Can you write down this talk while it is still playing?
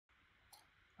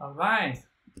All right.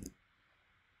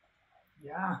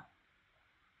 Yeah.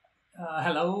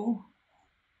 Hello.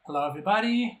 Hello,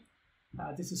 everybody.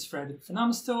 This is Frederick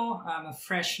Phenomesto. I'm a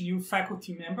fresh new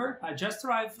faculty member. I just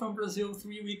arrived from Brazil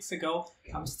 3 weeks ago.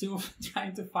 I'm still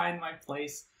trying to find my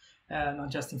place,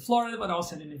 not just in Florida, but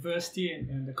also in the university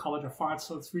and the College of Arts.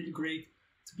 So it's really great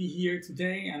to be here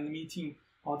today and meeting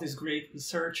all this great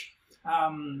research.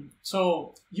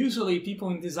 So usually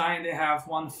people in design, they have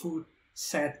one foot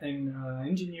set in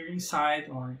engineering side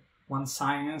or one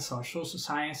science or social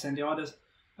science, and the other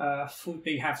foot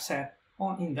they have set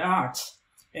on in the arts.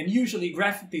 And usually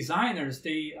graphic designers,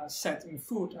 they set in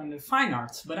foot on the fine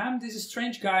arts, but I'm this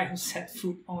strange guy who set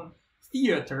foot on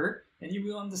theater, and you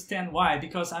will understand why,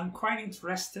 because I'm quite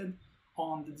interested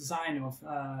on the design of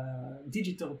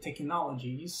digital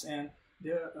technologies and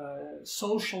the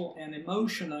social and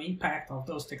emotional impact of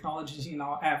those technologies in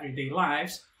our everyday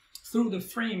lives through the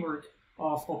framework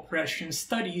of oppression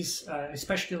studies,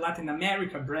 especially Latin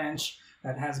America branch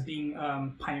that has been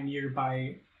pioneered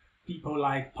by people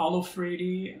like Paulo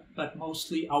Freire, but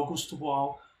mostly Augusto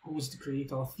Boal, who is the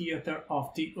creator of theater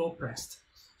of the oppressed.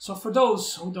 So for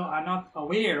those who are not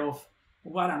aware of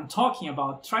what I'm talking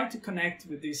about, try to connect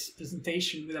with this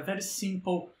presentation with a very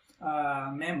simple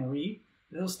memory.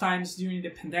 Those times during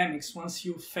the pandemics, once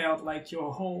you felt like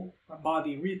your whole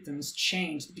body rhythms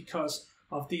changed because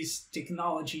of these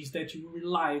technologies that you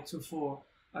rely to for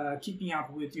keeping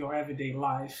up with your everyday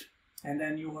life. And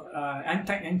then you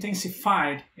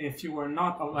intensified if you were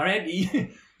not already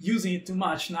using it too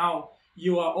much. Now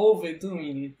you are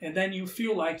overdoing it. And then you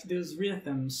feel like those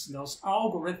rhythms, those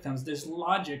algorithms, these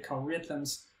logical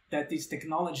rhythms that these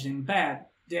technologies embed,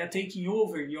 they are taking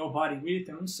over your body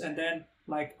rhythms. And then,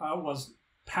 like I was,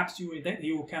 perhaps you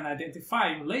can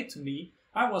identify, relate to me,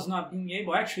 I was not being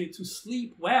able actually to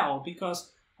sleep well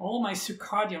because all my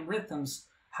circadian rhythms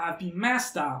have been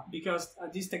messed up because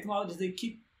these technologies, they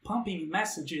keep pumping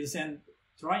messages and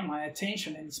drawing my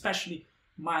attention, and especially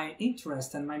my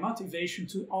interest and my motivation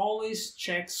to always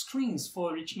check screens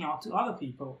for reaching out to other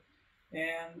people.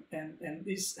 And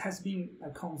this has been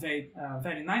conveyed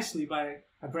very nicely by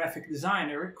a graphic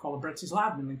designer called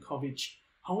Bratislav Milinkovic.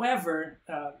 However,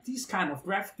 these kind of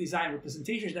graphic design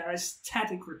representations, they are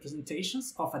static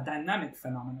representations of a dynamic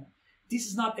phenomenon. This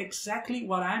is not exactly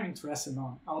what I'm interested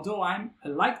in, although I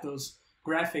like those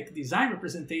graphic design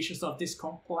representations of these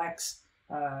complex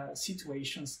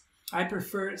situations. I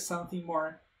prefer something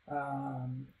more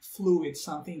fluid,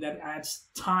 something that adds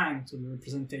time to the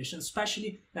representation,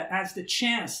 especially that adds the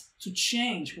chance to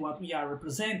change what we are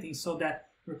representing, so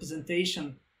that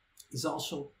representation is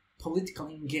also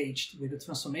politically engaged with the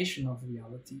transformation of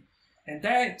reality. And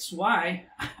that's why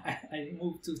I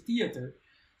moved to theater.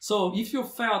 So if you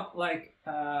felt like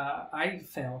I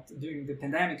felt during the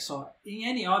pandemic, so in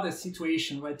any other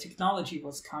situation where technology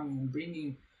was coming and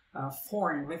bringing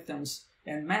foreign rhythms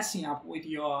and messing up with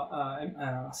your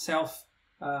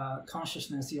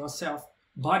self-consciousness, your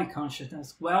self-body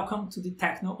consciousness, welcome to the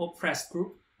Techno-Oppressed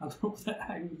group, a group that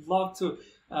I would love to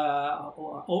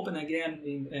open again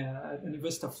in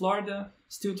University of Florida,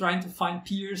 still trying to find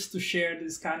peers to share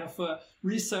this kind of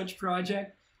research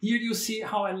project. Here you see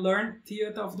how I learned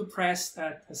Theater of the Oppressed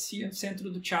at Centro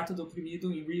do Teatro do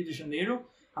Oprimido in Rio de Janeiro,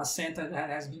 a center that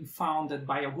has been founded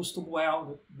by Augusto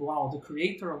Boal, the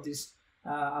creator of this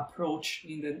approach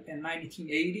in the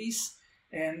 1980s.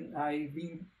 And I've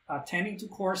been attending to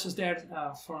courses there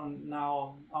for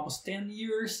now almost 10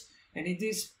 years. And in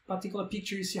this particular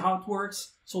picture, you see how it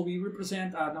works. So we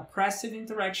represent an oppressive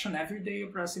interaction, everyday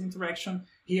oppressive interaction.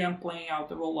 Here I'm playing out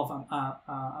the role of a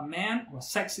man, or a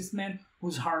sexist man,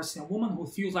 who's harassing a woman, who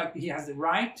feels like he has the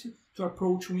right to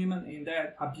approach women in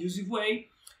that abusive way.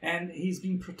 And he's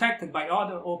being protected by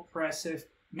other oppressive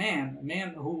men, a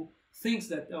man who thinks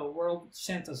that the world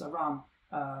centers around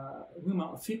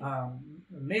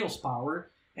male's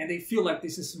power, and they feel like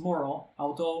this is moral,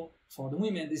 although for the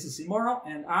women this is immoral.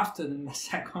 And after the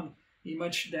second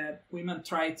image, that women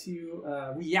try to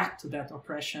react to that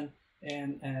oppression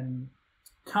and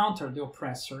counter the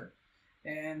oppressor.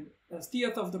 And the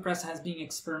Theater of the Oppressed has been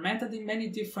experimented in many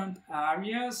different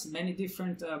areas, many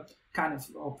different kind of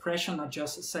oppression, not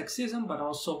just sexism, but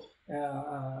also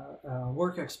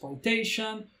work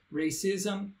exploitation,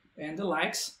 racism, and the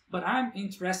likes. But I'm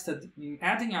interested in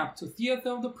adding up to Theater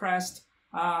of the Oppressed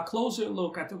a closer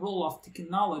look at the role of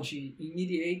technology in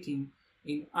mediating,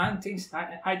 in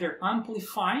either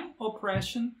amplifying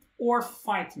oppression or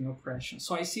fighting oppression.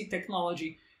 So I see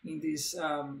technology in this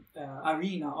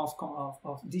arena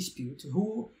of dispute.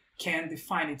 Who can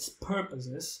define its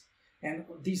purposes? And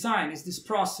design is this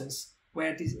process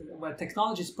where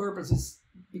technology's purpose is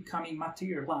becoming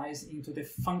materialized into the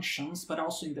functions, but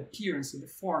also in the appearance, in the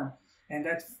form. And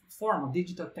that form of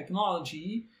digital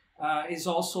technology is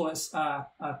also it's a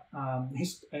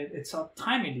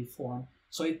timely form.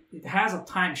 So it has a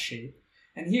time shape.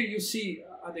 And here you see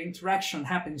the interaction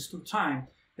happens through time.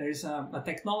 There is a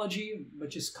technology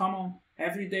which is common,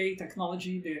 everyday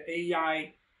technology, the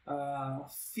AI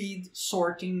feed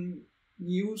sorting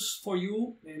news for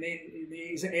you. And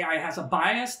the AI has a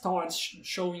bias towards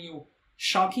showing you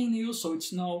shocking news, so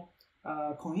it's no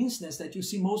coincidence that you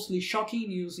see mostly shocking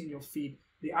news in your feed.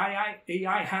 The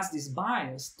AI has this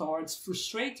bias towards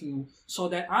frustrating you, so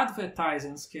that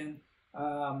advertisers can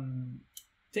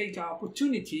take the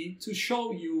opportunity to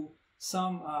show you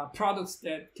some products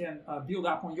that can build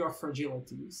up on your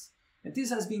fragilities. And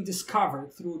this has been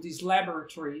discovered through these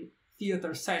laboratory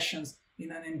theater sessions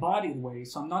in an embodied way.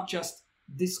 So I'm not just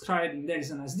describing there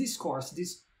is as discourse.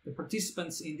 The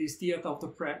participants in this theater of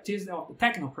the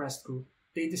Techno-Oppressed group,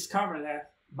 they discover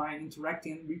that by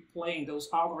interacting and replaying those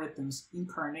algorithms,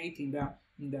 incarnating them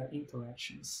in their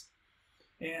interactions.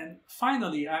 And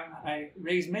finally, I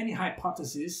raised many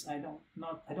hypotheses. I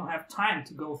don't have time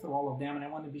to go through all of them, and I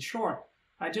want to be short.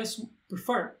 I just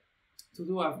prefer to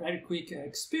do a very quick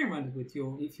experiment with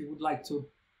you. If you would like to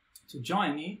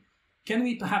join me, can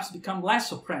we perhaps become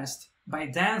less oppressed by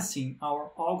dancing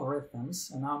our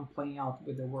algorithms? And I'm playing out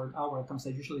with the word algorithms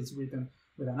that usually is written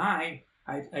with an I.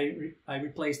 I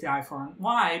replaced the I for an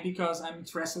Y because I'm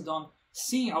interested on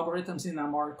seeing algorithms in a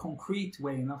more concrete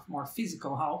way, in a more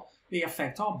physical, how they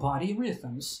affect our body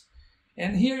rhythms.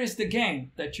 And here is the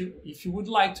game that if you would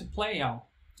like to play out,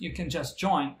 you can just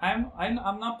join.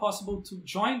 I'm not possible to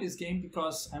join this game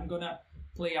because I'm gonna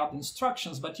play out the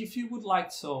instructions, but if you would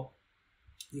like so,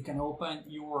 you can open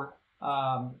your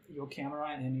camera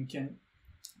and you can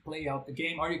play out the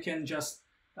game, or you can just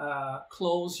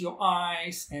close your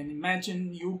eyes and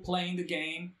imagine you playing the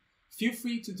game. Feel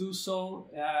free to do so.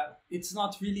 It's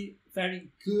not really very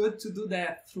good to do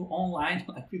that through online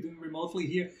like we're doing remotely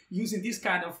here, using this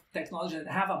kind of technology that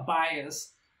have a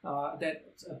bias,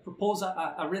 that propose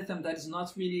a rhythm that is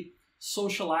not really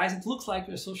socialized. It looks like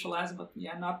we're socialized, but we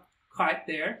are not quite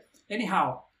there.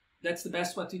 Anyhow, that's the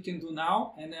best what we can do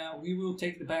now, and we will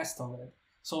take the best of it.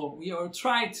 So we are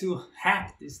trying to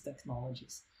hack these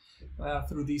technologies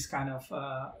through this kind of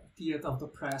theater of the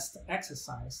oppressed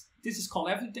exercise. This is called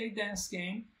Everyday Dance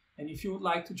Game, and if you would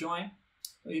like to join,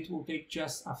 it will take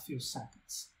just a few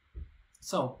seconds.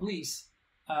 So please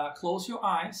close your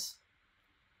eyes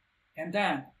and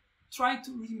then try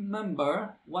to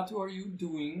remember what were you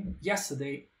doing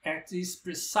yesterday at this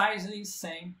precisely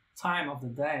same time of the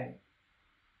day.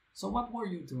 So what were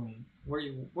you doing? Were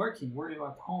you working? Were you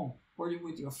at home? Were you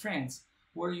with your friends?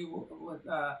 Were you with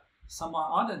some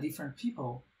other different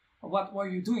people? What were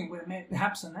you doing with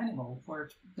perhaps an animal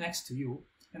next to you?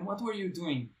 And what were you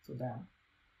doing to them?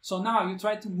 So now you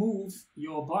try to move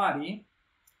your body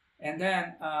and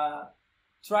then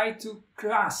try to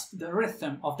grasp the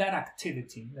rhythm of that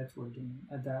activity that we're doing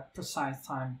at that precise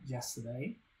time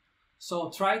yesterday. So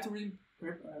try to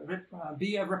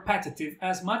be repetitive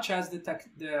as much as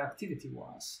the activity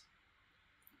was.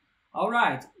 All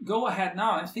right, go ahead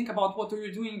now and think about what you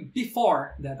were doing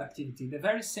before that activity, the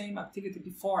very same activity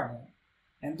before that.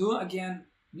 And do again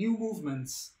new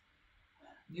movements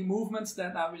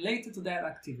that are related to that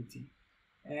activity.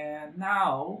 And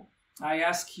now I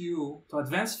ask you to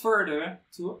advance further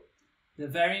to the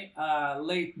very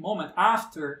late moment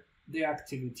after the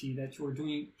activity that you were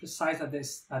doing precisely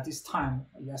at this time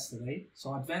yesterday.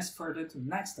 So advance further to the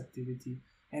next activity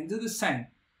and do the same.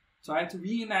 Try to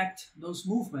reenact those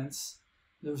movements,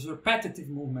 those repetitive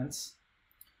movements.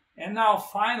 And now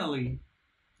finally,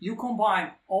 you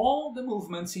combine all the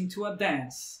movements into a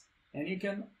dance. And you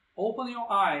can open your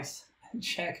eyes and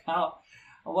check out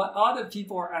what other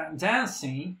people are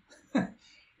dancing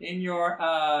in your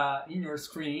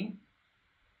screen.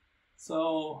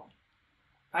 So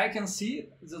I can see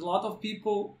there's a lot of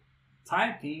people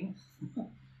typing.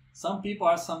 Some people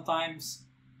are sometimes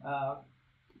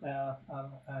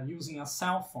using a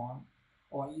cell phone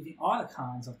or even other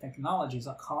kinds of technologies,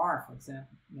 a car, for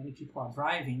example. Many people are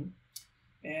driving.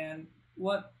 And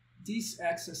what this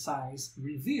exercise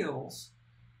reveals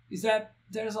is that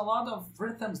there's a lot of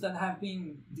rhythms that have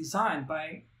been designed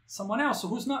by someone else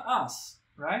who's not us,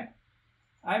 right?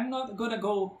 I'm not going to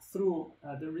go through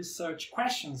the research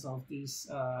questions of this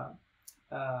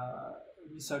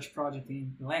research project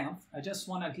in length. I just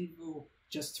want to give you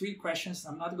just 3 questions.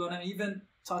 I'm not going to even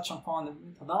touch upon the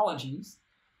methodologies,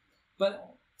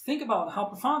 but think about how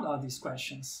profound are these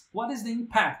questions. What is the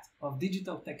impact of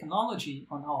digital technology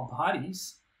on our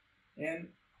bodies? And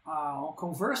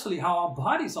conversely, how our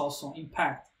bodies also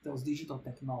impact those digital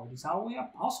technologies, how we are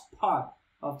also part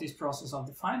of this process of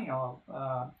defining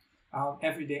our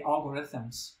everyday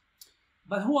algorithms.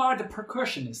 But who are the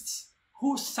percussionists?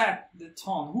 Who set the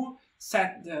tone? Who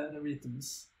set the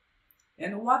rhythms?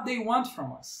 And what they want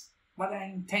from us? What are their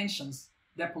intentions?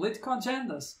 Their political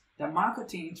agendas? Their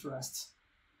marketing interests?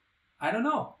 I don't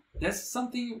know. That's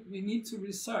something we need to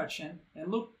research and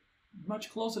look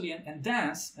much closely. And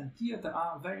dance and theater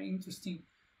are very interesting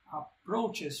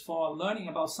approaches for learning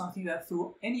about something that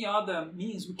through any other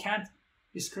means we can't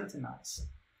scrutinize.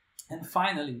 And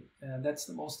finally, that's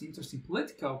the most interesting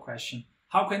political question.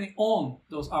 How can we own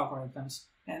those algorithms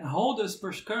and hold those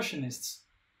percussionists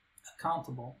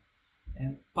accountable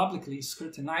and publicly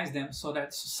scrutinize them so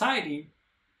that society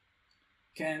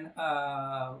can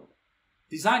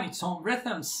design its own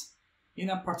rhythms in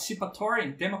a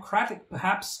participatory, democratic,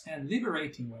 perhaps, and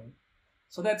liberating way?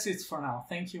 So that's it for now.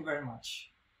 Thank you very much.